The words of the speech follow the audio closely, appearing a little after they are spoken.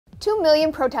2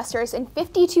 million protesters in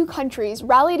 52 countries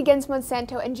rallied against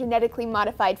Monsanto and genetically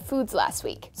modified foods last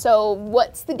week. So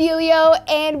what's the dealio,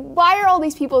 and why are all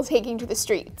these people taking to the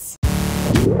streets?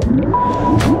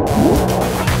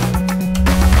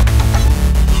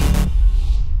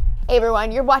 Hey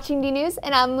everyone, you're watching D News,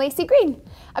 and I'm Laci Green.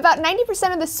 About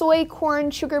 90% of the soy, corn,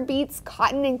 sugar beets,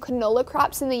 cotton, and canola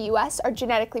crops in the US are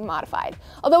genetically modified.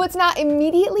 Although it's not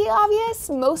immediately obvious,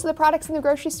 most of the products in the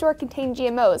grocery store contain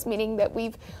GMOs, meaning that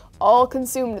we've all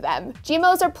consumed them.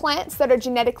 GMOs are plants that are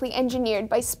genetically engineered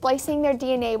by splicing their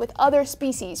DNA with other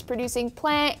species, producing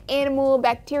plant, animal,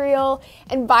 bacterial,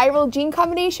 and viral gene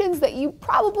combinations that you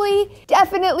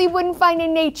definitely wouldn't find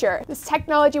in nature. This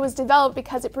technology was developed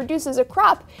because it produces a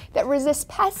crop that resists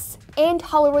pests and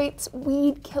tolerates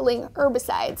weed-killing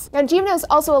herbicides. Now, GMOs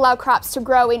also allow crops to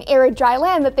grow in arid, dry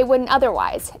land that they wouldn't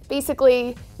otherwise.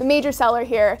 Basically, the major seller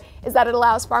here is that it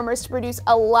allows farmers to produce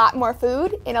a lot more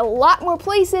food in a lot more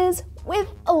places with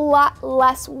a lot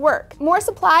less work. More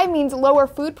supply means lower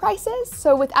food prices,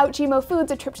 so without GMO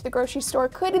foods, a trip to the grocery store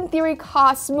could, in theory,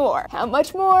 cost more. How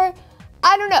much more?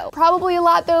 I don't know. Probably a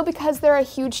lot though, because they're a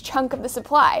huge chunk of the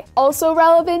supply. Also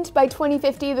relevant, by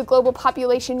 2050, the global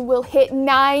population will hit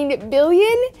 9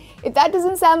 billion. If that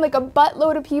doesn't sound like a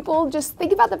buttload of people, just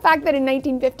think about the fact that in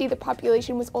 1950, the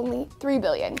population was only 3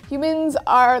 billion. Humans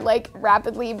are like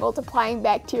rapidly multiplying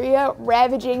bacteria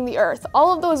ravaging the earth.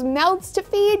 All of those mouths to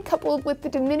feed, coupled with the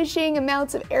diminishing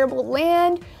amounts of arable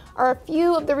land, are a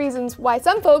few of the reasons why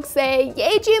some folks say,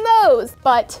 yay GMOs!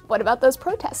 But what about those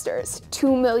protesters?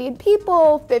 2 million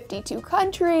people, 52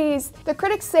 countries. The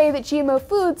critics say that GMO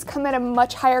foods come at a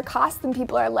much higher cost than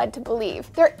people are led to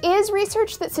believe. There is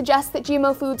research that suggests that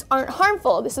GMO foods aren't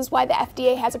harmful. This is why the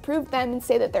FDA has approved them and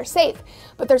say that they're safe.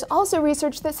 But there's also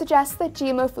research that suggests that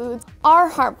GMO foods are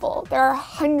harmful. There are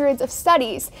hundreds of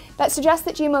studies that suggest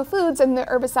that GMO foods and the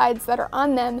herbicides that are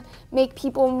on them make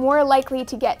people more likely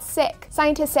to get sick.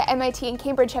 Scientists at MIT and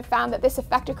Cambridge have found that this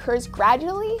effect occurs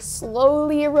gradually,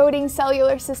 slowly eroding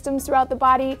cellular systems throughout the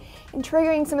body and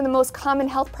triggering some of the most common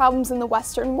health problems in the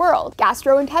Western world: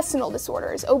 gastrointestinal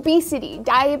disorders, obesity,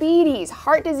 diabetes,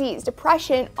 heart disease,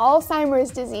 depression,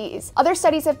 Alzheimer's disease. Other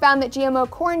studies have found that GMO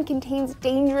corn contains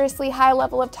dangerously high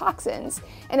level of toxins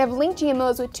and have linked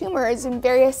GMOs with tumors and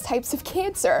various types of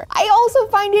cancer. I also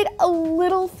find it a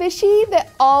little fishy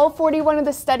that all 41 of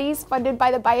the studies funded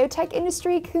by the biotech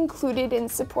industry concluded in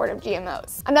support of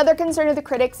GMOs. Another concern of the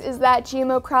critics is that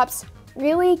GMO crops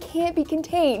really can't be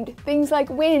contained. Things like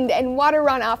wind and water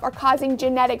runoff are causing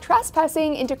genetic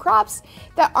trespassing into crops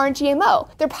that aren't GMO.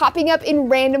 They're popping up in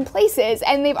random places,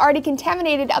 and they've already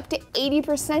contaminated up to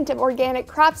 80% of organic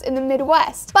crops in the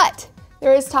Midwest. But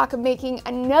there is talk of making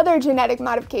another genetic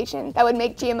modification that would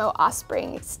make GMO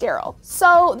offspring sterile.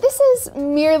 So this is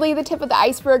merely the tip of the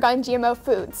iceberg on GMO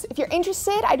foods. If you're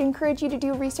interested, I'd encourage you to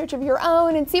do research of your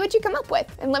own and see what you come up with.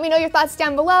 And let me know your thoughts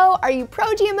down below. Are you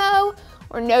pro-GMO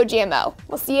or no GMO?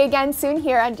 We'll see you again soon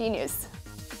here on D News.